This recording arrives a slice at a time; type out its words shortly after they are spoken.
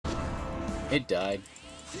It died.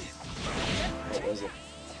 What was it?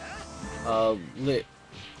 Lit.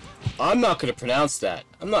 I'm not gonna pronounce that.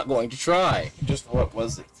 I'm not going to try. Just what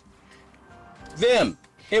was it? Them!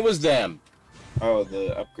 It was them! Oh,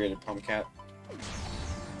 the upgraded Pumpcat.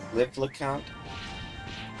 Live count?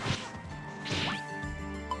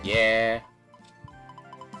 Yeah.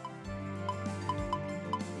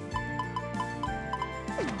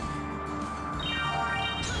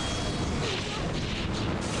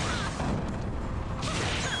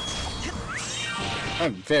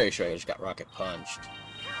 I'm very sure I just got rocket punched.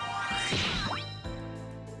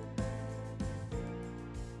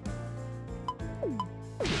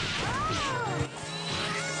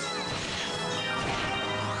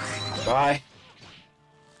 Bye.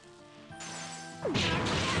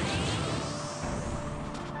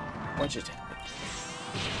 What'd you take?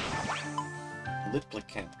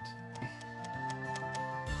 Liplicant.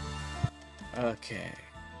 Okay.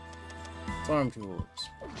 Farm tools.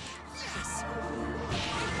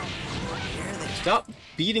 Stop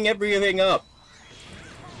beating everything up!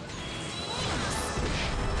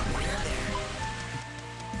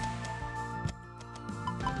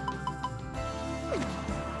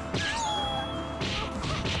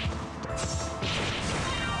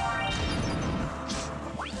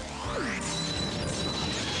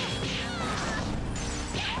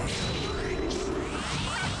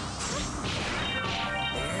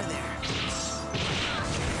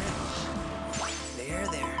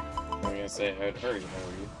 Say I'd hurry, how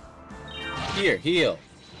are you? Here, heal.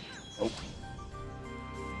 Oh.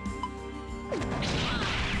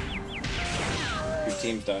 Your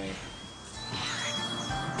team's dying.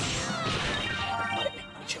 Might make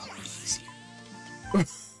my job easier.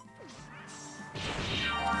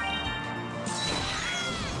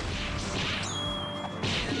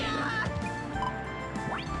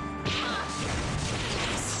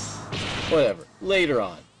 Whatever. Later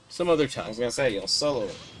on. Some other I time. was gonna say, you'll solo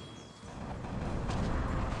it.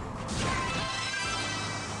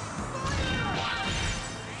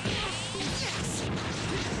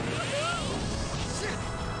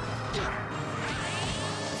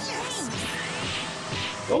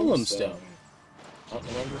 Golem Stone. I don't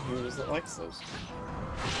remember who it was that likes those.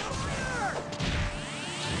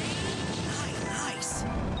 Nice.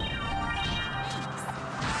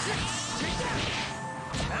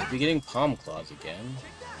 I'll be getting palm claws again.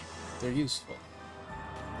 They're useful.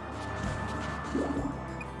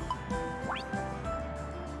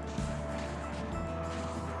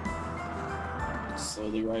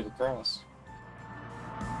 Slowly ride across.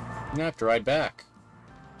 I'm gonna have to ride back.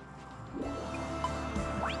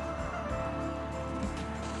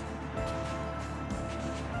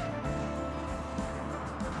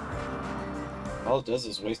 All it does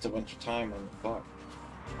is waste a bunch of time on the clock.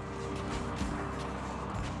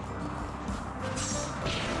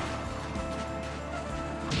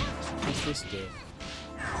 What's this do?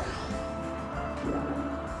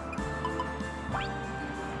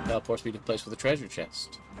 Teleports me to the place with the treasure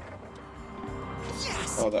chest.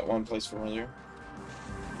 Yes. Oh, that one place familiar?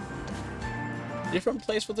 Different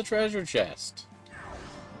place with the treasure chest.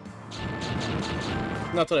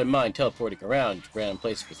 Not that I mind teleporting around to random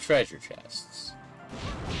places with treasure chests.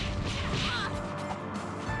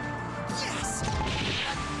 Yes.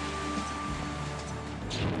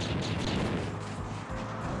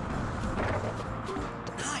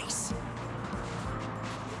 Nice.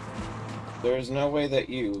 There is no way that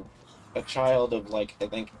you, a child of like, I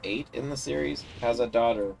think 8 in the series, has a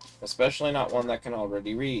daughter, especially not one that can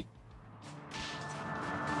already read.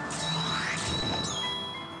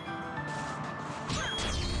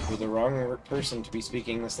 You're the wrong person to be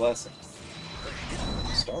speaking this lesson.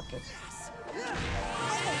 Stop it.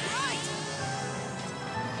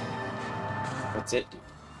 What's it do?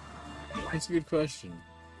 That's a good question.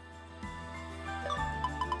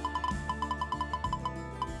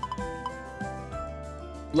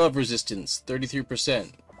 Love resistance,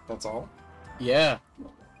 33%. That's all? Yeah.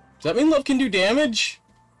 Does that mean love can do damage?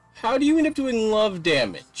 How do you end up doing love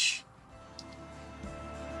damage?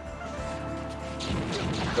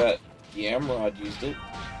 But Yamrod used it.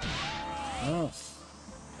 Oh.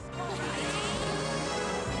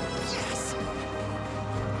 Yes.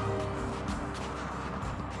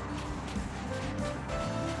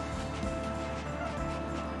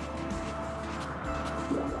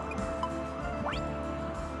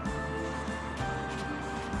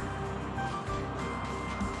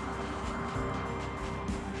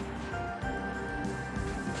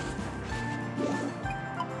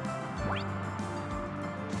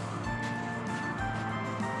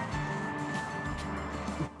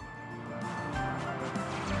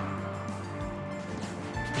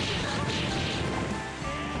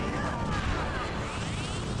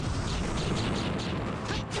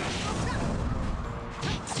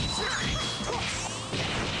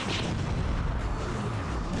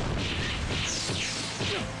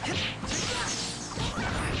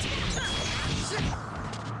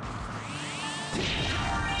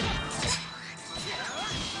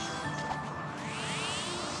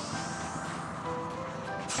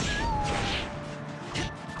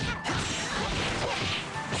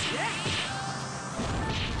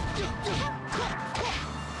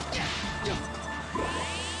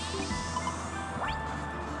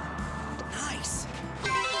 Nice.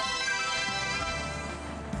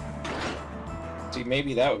 See,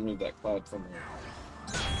 maybe that would move that cloud from there.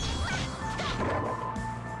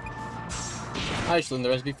 I just learned the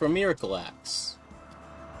recipe for a miracle axe.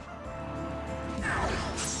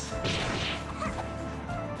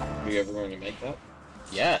 Are you ever going to make that?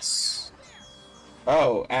 Yes.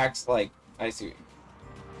 Oh, axe like I see.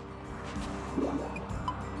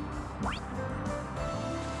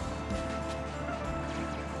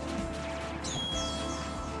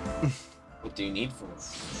 What do you need for it?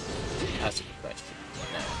 That's a good question.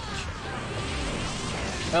 No,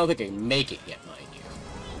 I don't think I can make it yet, mind you.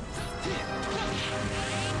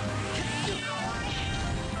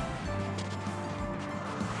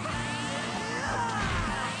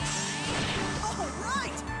 All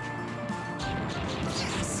right.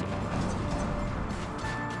 Yes.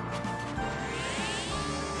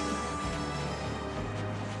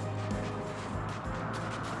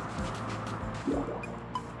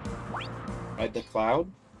 Ride the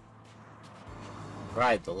cloud?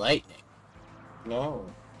 Ride the lightning. No.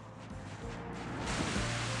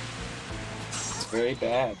 It's very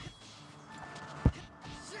bad.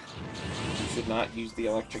 You should not use the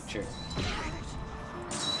electric chair.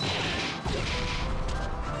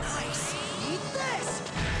 Nice. Eat this.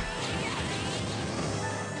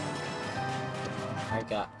 I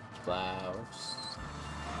got flowers.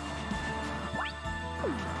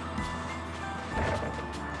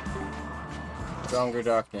 Stronger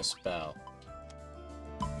darkness spell.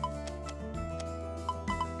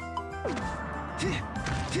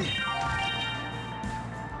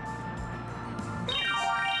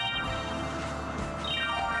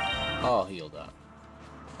 All healed up.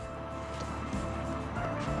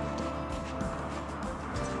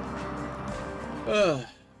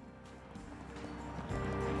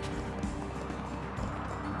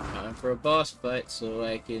 Time for a boss fight so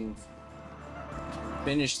I can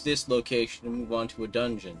finish this location and move on to a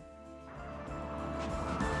dungeon.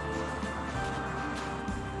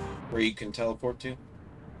 Where you can teleport to?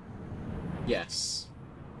 Yes.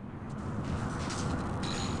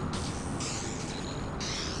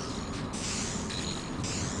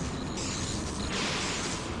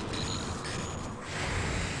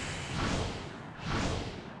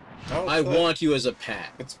 Oh, I good. want you as a pet.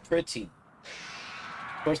 It's pretty.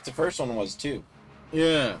 Of course, the first one was too.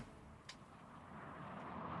 Yeah.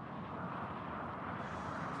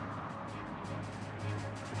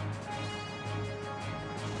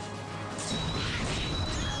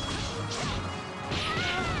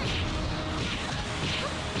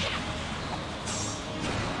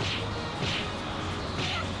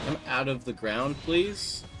 Come out of the ground,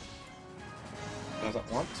 please.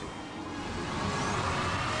 Doesn't want to.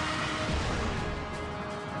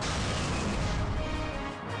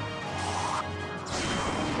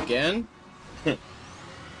 Again?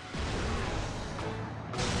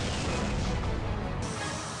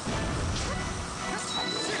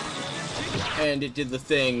 And it did the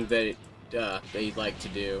thing that it, that you'd like to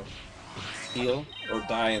do. Heal or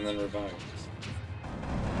die and then revive.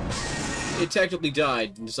 It technically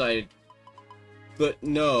died and decided, but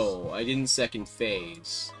no, I didn't second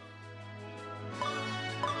phase.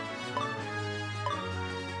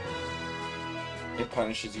 It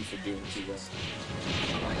punishes you for doing too well.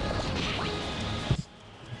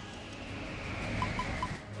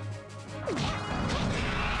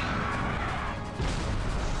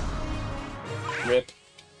 Rip.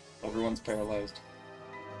 Everyone's paralyzed.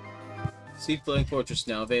 Seed Flowing Fortress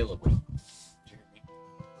now available.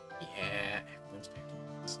 Yeah, everyone's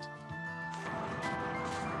paralyzed.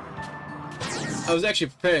 I was actually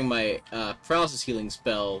preparing my paralysis healing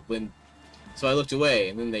spell when, so I looked away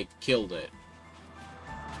and then they killed it.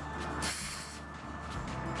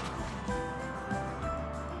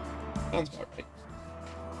 Sounds about right.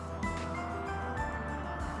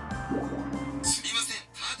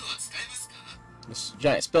 This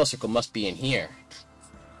giant spell circle must be in here.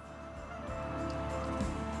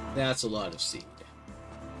 That's a lot of seed.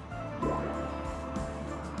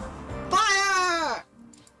 Fire!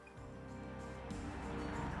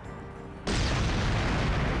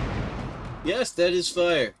 Yes, that is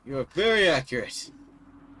fire. You are very accurate.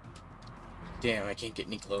 Damn, I can't get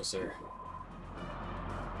any closer.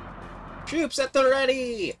 Troops at the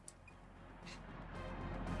ready!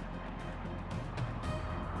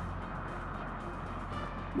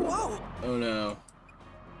 Whoa! Oh no.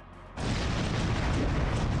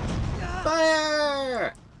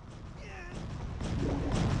 Fire!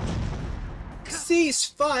 Cease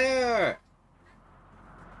fire!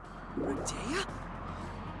 Rodea?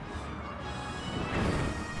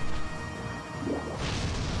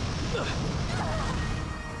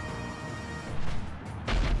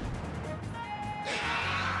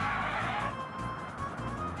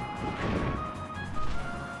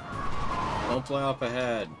 Don't fly off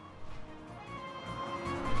ahead.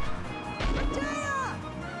 Rodea!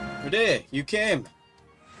 Rodea, you came!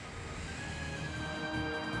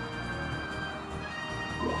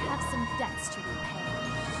 We have some debts to repay.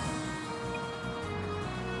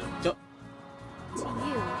 Don't... To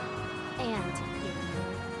you and to Peter.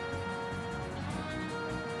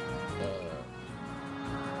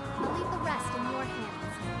 I'll leave the rest in your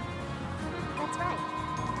hands. That's right.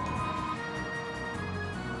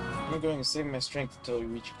 I'm going to save my strength until we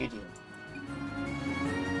reach Gideon.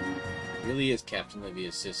 Really is Captain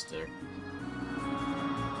Livia's sister.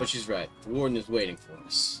 But she's right. The warden is waiting for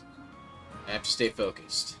us. I have to stay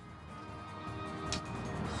focused.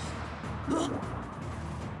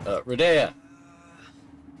 Rodea!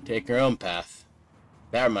 Take your own path.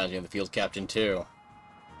 That reminds me of the field captain, too.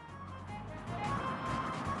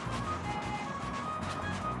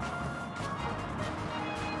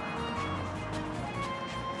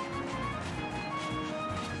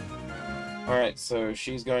 Alright, so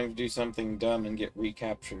she's going to do something dumb and get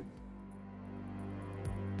recaptured.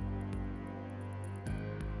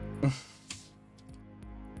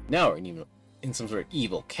 Now we're in some sort of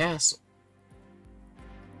evil castle.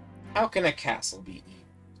 How can a castle be evil?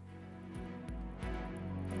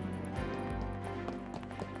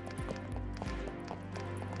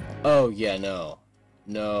 Oh, yeah, no.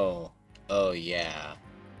 No. Oh, yeah.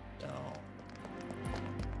 No.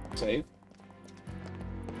 Save?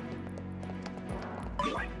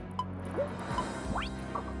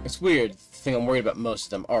 It's weird. The thing I'm worried about most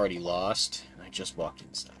is I'm already lost, and I just walked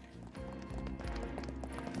inside.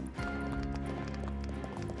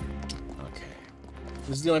 Okay.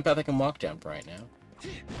 This is the only path I can walk down right now.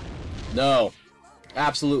 No.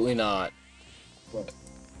 Absolutely not. What?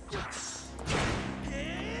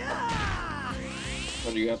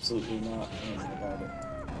 What are you absolutely not angry about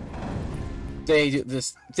it? They do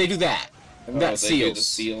this. They do that. And that they do seals. the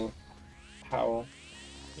seal howl.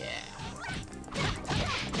 Yeah.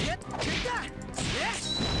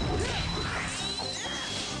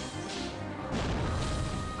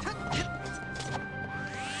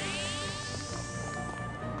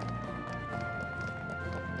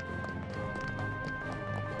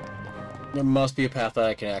 There must be a path that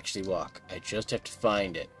I can actually walk. I just have to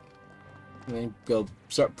find it. And then go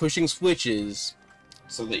start pushing switches.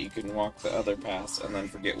 So that you can walk the other paths and then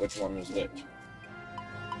forget which one was which.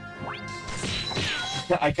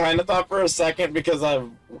 I kind of thought for a second, because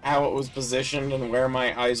of how it was positioned and where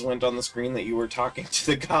my eyes went on the screen, that you were talking to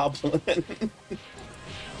the goblin.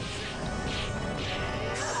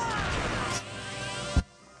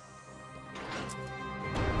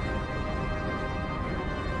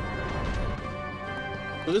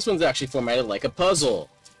 So this one's actually formatted like a puzzle.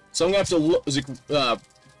 So I'm gonna have to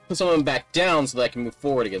put someone back down so that I can move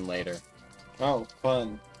forward again later. Oh,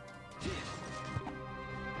 fun.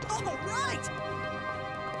 All right!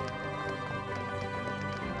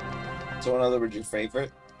 So in other words, your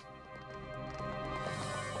favorite?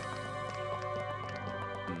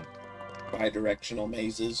 Bi-directional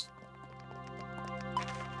mazes?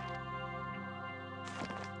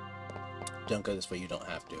 Don't go this way, you don't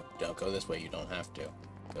have to. Don't go this way, you don't have to.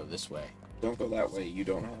 Go this way. Don't go that way, you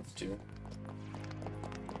don't have to.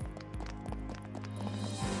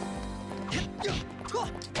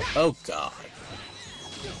 Oh god.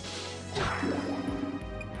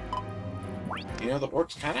 You know, the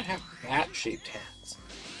orcs kind of have bat-shaped heads.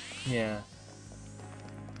 Yeah.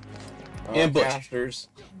 Ambush. Casters.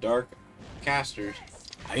 Dark casters.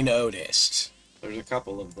 I noticed. There's a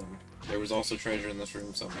couple of them. There was also treasure in this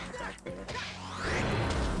room somewhere back there.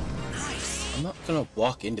 I'm not gonna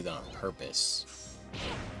walk into them on purpose.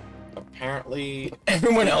 Apparently,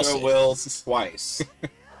 Everyone else will twice.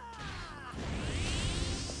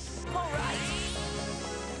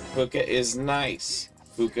 Fuka is nice.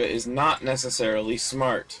 Fuka is not necessarily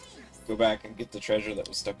smart. Go back and get the treasure that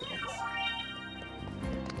was stuck in it.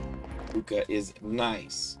 Fuka is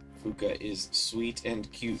nice. Fuka is sweet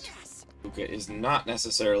and cute. Fuka is not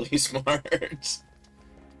necessarily smart.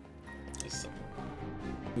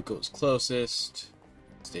 Who goes closest?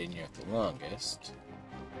 Stay near the longest.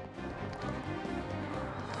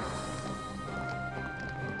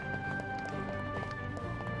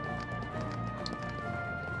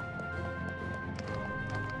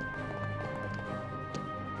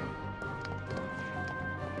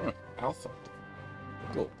 Alpha.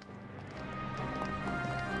 Cool.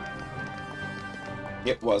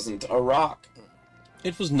 It wasn't a rock.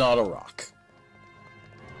 It was not a rock.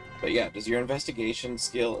 But yeah, does your investigation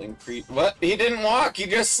skill increase? What? He didn't walk! He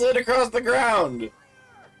just slid across the ground!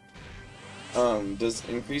 Does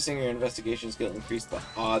increasing your investigation skill increase the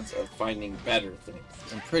odds of finding better things?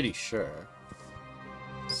 I'm pretty sure.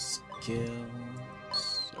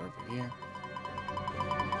 Skills... over here.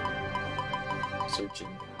 Searching.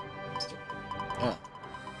 Oh.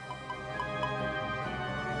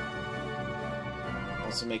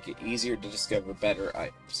 Also make it easier to discover better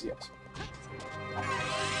items, yes.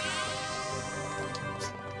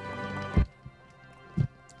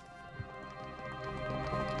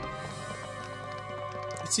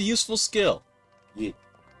 It's a useful skill. Yeah.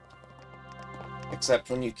 Except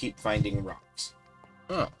when you keep finding rocks.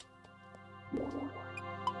 Oh.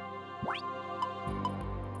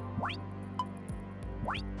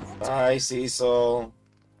 Bye, Cecil.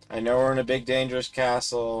 I know we're in a big, dangerous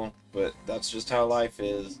castle, but that's just how life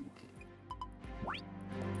is.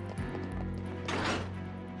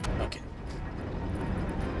 Okay.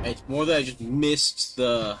 It's more that I just missed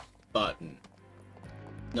the button.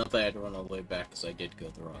 Not that I had to run all the way back, because I did go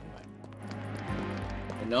the wrong way.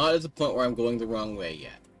 I'm not at the point where I'm going the wrong way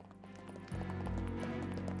yet.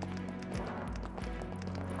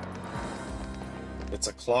 It's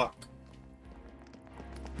a clock.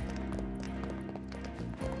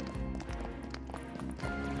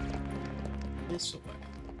 This way.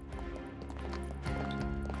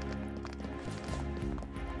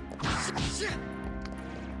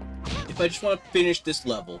 If I just want to finish this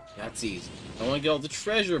level, that's easy. If I want to get all the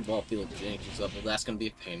treasure ball field finishes level, that's going to be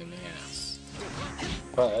a pain in the ass.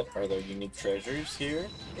 But, are there unique treasures here?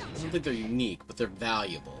 I don't think they're unique, but they're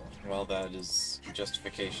valuable. Well, that is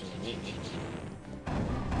justification to me.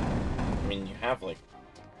 I mean, you have, like,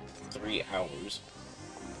 3 hours.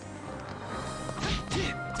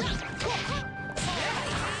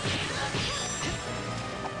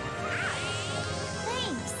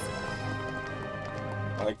 Thanks.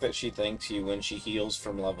 I like that she thanks you when she heals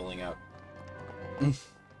from leveling up.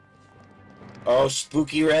 Oh,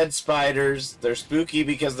 spooky red spiders. They're spooky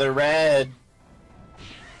because they're red.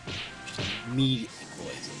 Immediately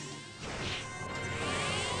poison.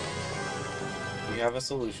 We have a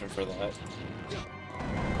solution for that.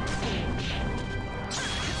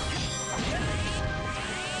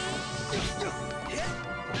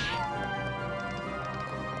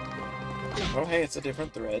 Oh, hey, it's a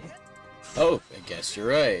different thread. Oh, I guess you're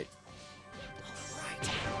right.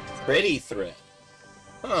 Pretty thread.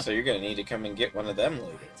 Huh. So you're gonna need to come and get one of them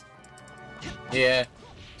later. Yeah.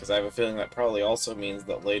 Because I have a feeling that probably also means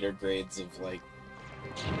that later grades of, like,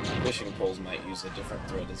 fishing poles might use a different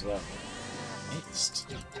thread as well.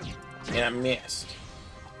 Missed. And I missed.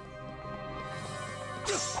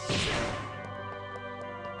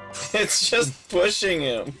 It's just pushing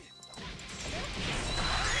him.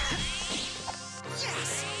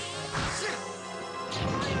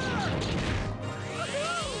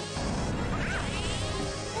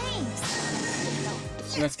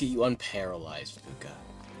 Thanks. Let's get you unparalyzed, Fuka.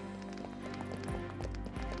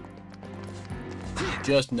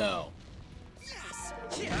 Just know.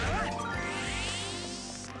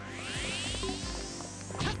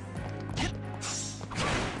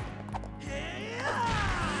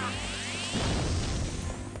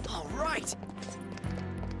 All right.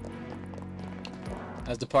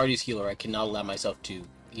 As the party's healer, I cannot allow myself to,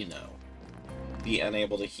 you know. Be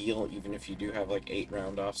unable to heal even if you do have, like, 8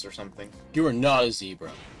 round-offs or something. You are not a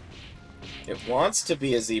zebra. It wants to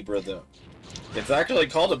be a zebra, though. It's actually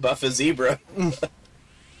called a buffa zebra.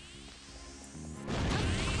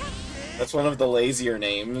 That's one of the lazier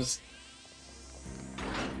names.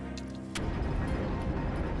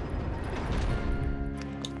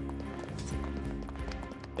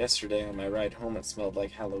 Yesterday on my ride home, it smelled like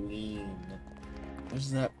Halloween. What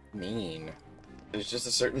does that mean? There's just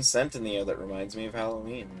a certain scent in the air that reminds me of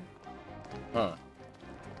Halloween. Huh.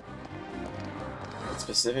 It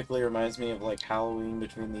specifically reminds me of, like, Halloween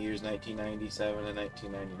between the years 1997 and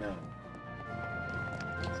 1999.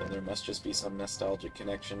 So there must just be some nostalgic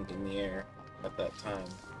connection in the air at that time.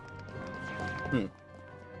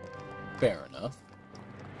 Fair enough.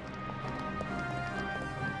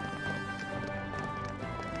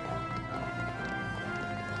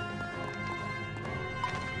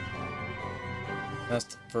 That's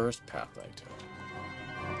the first path I took.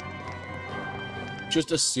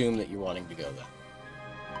 Just assume that you're wanting to go there.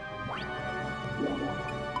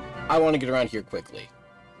 I want to get around here quickly.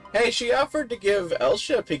 Hey, she offered to give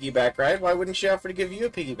Elsha a piggyback ride. Why wouldn't she offer to give you a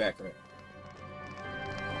piggyback ride?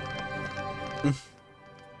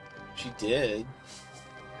 She did.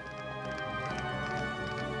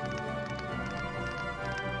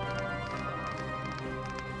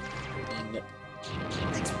 And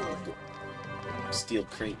Thanks, Rune. steel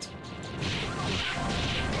crate.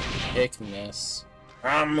 Hickness.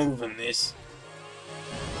 I'm moving this.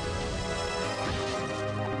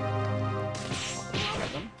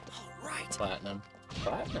 Platinum? All right. Platinum.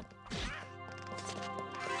 Platinum.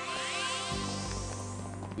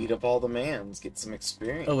 Beat up all the mans, get some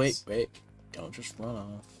experience. Oh, wait. Don't just run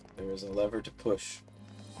off. There is a lever to push.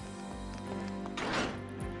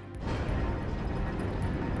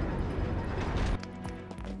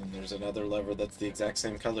 And then there's another lever that's the exact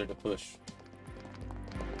same color to push.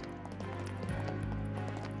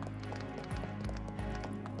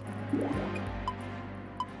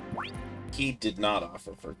 He did not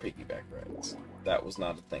offer for piggyback rides. That was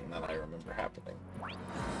not a thing that I remember happening.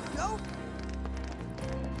 Go.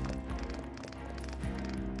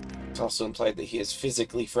 It's also implied that he is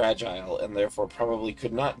physically fragile and therefore probably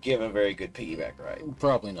could not give a very good piggyback ride.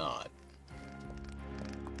 Probably not.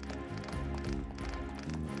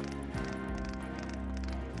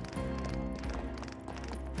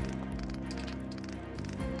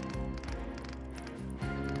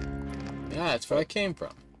 Yeah, that's where I came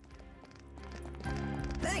from.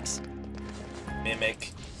 Thanks.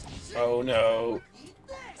 Mimic. Oh no.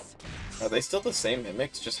 Are they still the same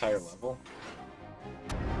mimics, just higher level?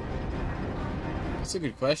 That's a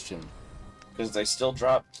good question. Because they still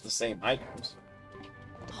drop the same items.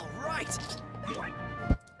 All right.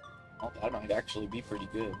 Oh, that might actually be pretty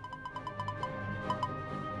good.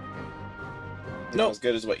 Not Nope. as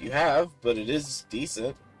good as what you have, but it is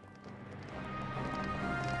decent.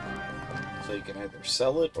 So you can either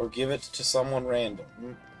sell it or give it to someone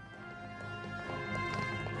random.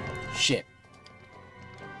 Shit.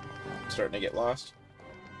 Starting to get lost?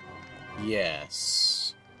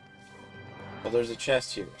 Yes. Well, there's a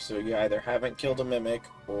chest here, so you either haven't killed a mimic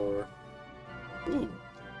or... Ooh.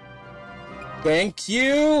 Thank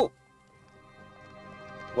you!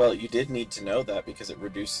 Well, you did need to know that because it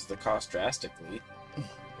reduces the cost drastically.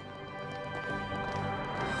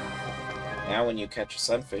 Now when you catch a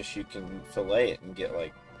sunfish, you can fillet it and get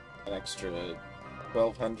like an extra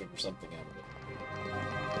 1,200 or something out of it.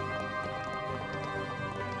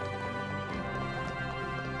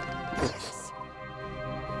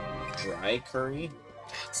 Dry curry?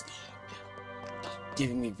 That's not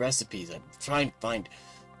giving me recipes. I'm trying to find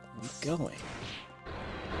where I'm going.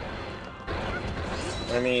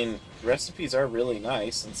 I mean, recipes are really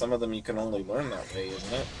nice, and some of them you can only learn that way,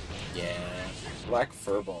 isn't it? Yeah. Black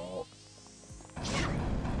furball.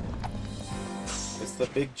 It's the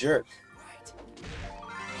big jerk.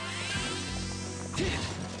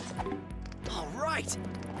 All right.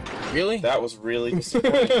 Really? That was really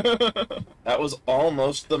disappointing. That was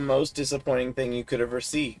almost the most disappointing thing you could have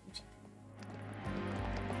received.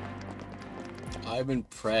 I'm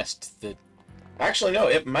impressed that... Actually, no,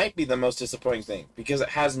 it might be the most disappointing thing, because it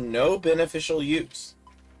has no beneficial use.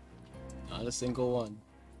 Not a single one.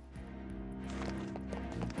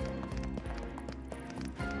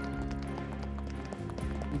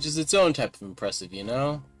 Which is its own type of impressive, you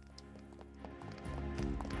know?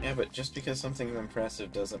 Yeah, but just because something's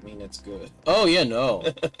impressive doesn't mean it's good. Oh, yeah, no.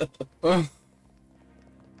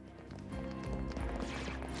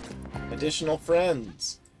 Additional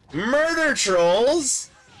friends. Murder trolls!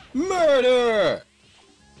 Murder!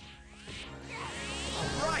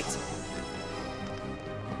 All right.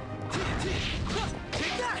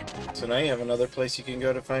 Take that. So now you have another place you can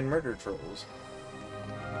go to find murder trolls.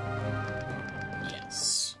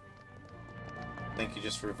 Yes. I think you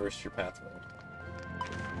just reversed your pathway.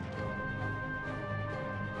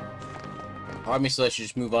 Obviously, I should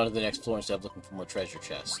just move on to the next floor instead of looking for more treasure But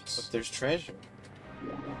chests. there's treasure.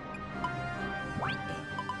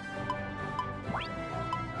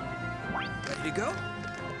 Ready to go?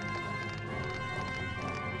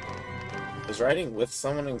 Does riding with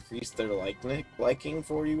someone increase their liking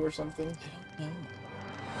for you or something? I don't know.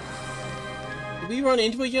 Did we run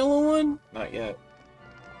into a yellow one? Not yet.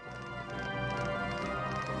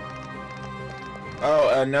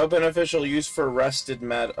 Oh, no beneficial use for rusted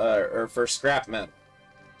metal, or for scrap metal.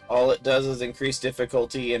 All it does is increase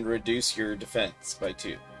difficulty and reduce your defense by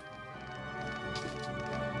 2.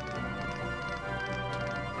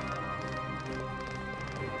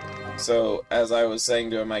 So, as I was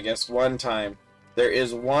saying to him, I guess one time, there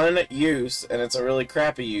is one use, and it's a really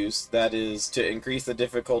crappy use, that is to increase the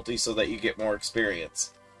difficulty so that you get more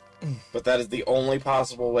experience. But that is the only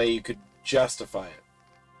possible way you could justify it.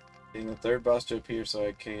 Being the third boss to appear, so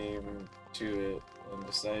I came to it and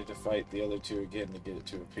decided to fight the other two again to get it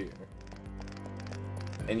to appear.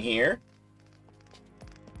 In here?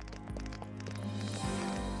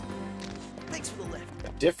 Thanks for the lift.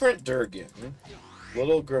 A different Durgan.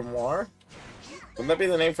 Little Grimoire? Wouldn't that be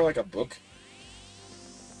the name for like a book?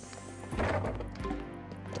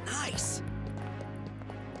 Nice.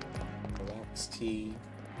 Relax tea.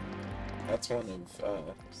 That's one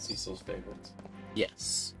of Cecil's favorites.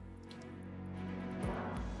 Yes.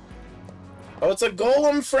 Oh, it's a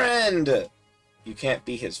golem friend! You can't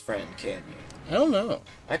be his friend, can you? I don't know.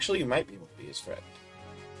 Actually, you might be able to be his friend.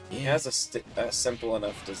 He has a simple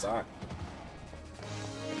enough design.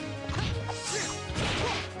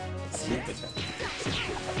 Sneak attack.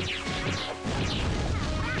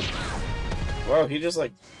 Whoa, he just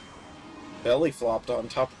like belly flopped on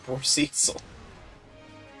top of poor Cecil.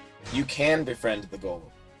 You can befriend the golem.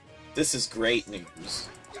 This is great news.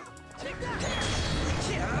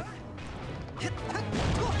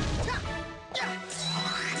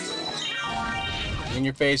 In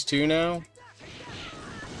your phase 2 now?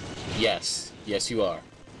 Yes. Yes, you are.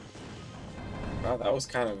 Wow, that was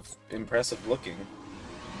kind of impressive looking.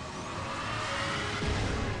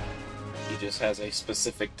 He just has a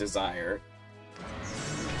specific desire.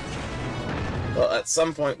 Well, at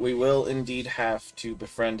some point we will indeed have to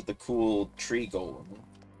befriend the cool tree golem.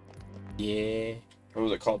 Yeah. What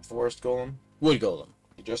was it called? Forest golem? Wood golem.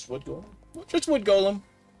 Just wood golem? Just wood golem.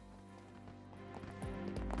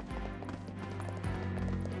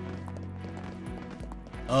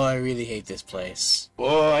 Oh, I really hate this place.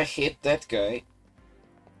 Oh, I hate that guy.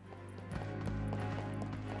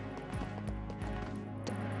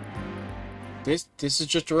 This is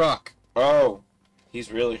just a rock. Oh,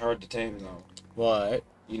 he's really hard to tame though. What?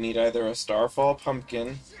 You need either a Starfall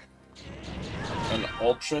pumpkin, an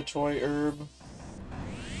Ultra Toy herb,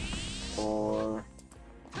 or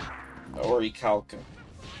Orichalcum.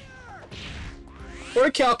 Or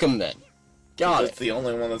a calcum then. Got It's it. the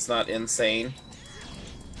only one that's not insane.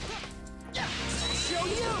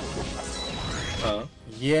 Huh?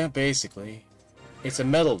 Yeah, basically. It's a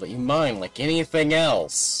metal that you mine like anything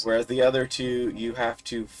else. Whereas the other two, you have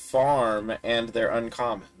to farm, and they're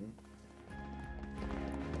uncommon.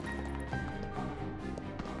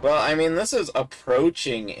 Well, I mean, this is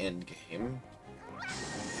approaching endgame.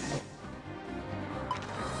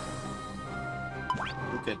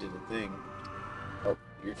 Luca did a thing. Oh,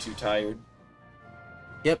 you're too tired?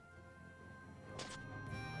 Yep.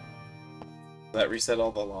 Does that reset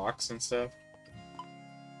all the locks and stuff?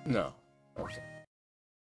 No. Okay.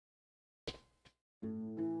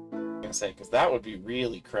 I'm gonna say, because that would be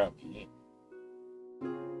really crummy.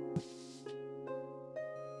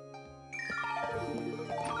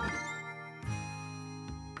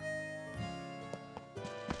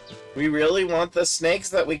 We really want the snakes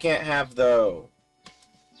that we can't have, though.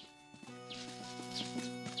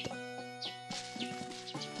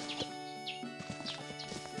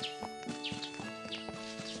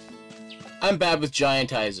 I'm bad with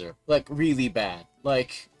Giantizer. Like, really bad.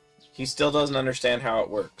 Like, He still doesn't understand how it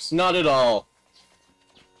works. not at all.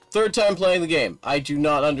 Third time playing the game. I do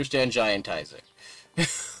not understand Giantizer.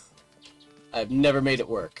 I've never made it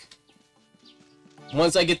work.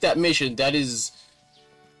 Once I get that mission, that is...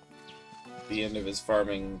 The end of his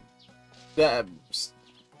farming That,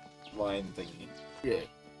 line thingy. yeah.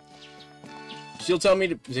 She'll tell me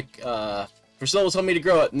to... Priscilla will tell me to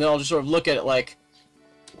grow it, and then I'll just sort of look at it like...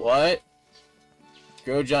 What?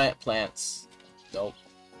 Grow giant plants. Nope.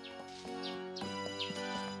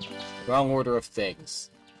 Wrong order of things.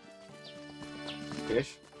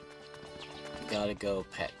 Fish? Gotta go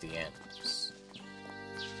pet the animals.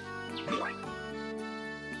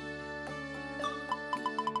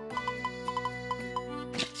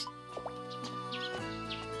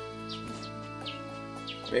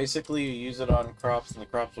 Basically, you use it on crops, and the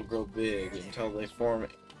crops will grow big until they form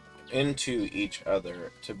into each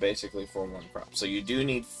other to basically form one crop. So you do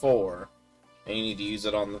need 4, and you need to use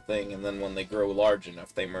it on the thing, and then when they grow large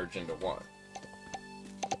enough, they merge into one.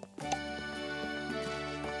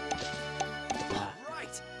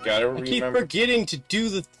 Right. Gotta I keep remember. forgetting to do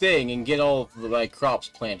the thing and get all of my crops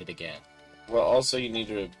planted again. Well, also you need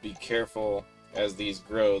to be careful as these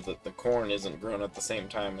grow that the corn isn't grown at the same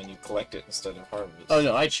time, and you collect it instead of harvest. Oh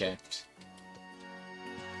no, I checked.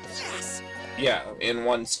 Yes. Yeah, in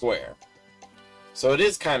one square. So it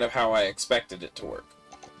is kind of how I expected it to work.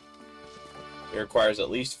 It requires at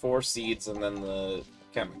least 4 seeds and then the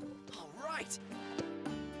chemical. All right.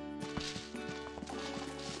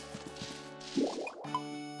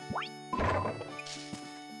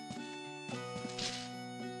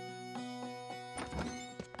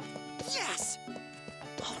 Yes.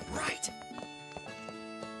 All right.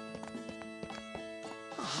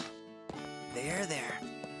 There, there.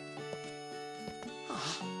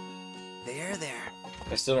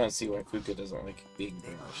 I still don't see why Fuka doesn't like being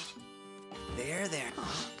punished. There.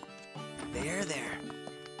 There. There.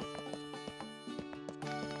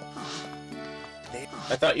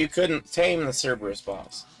 I thought you couldn't tame the Cerberus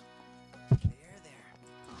boss. There.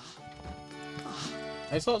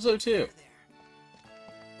 I thought so too.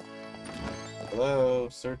 Hello,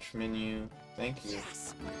 search menu. Thank you.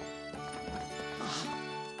 Yes.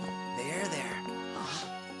 There. There.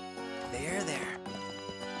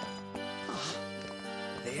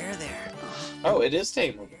 Oh, it is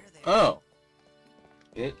tameable. Oh.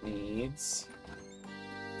 It needs...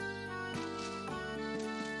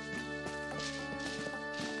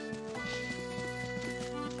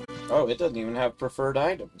 Oh, it doesn't even have preferred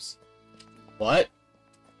items. What?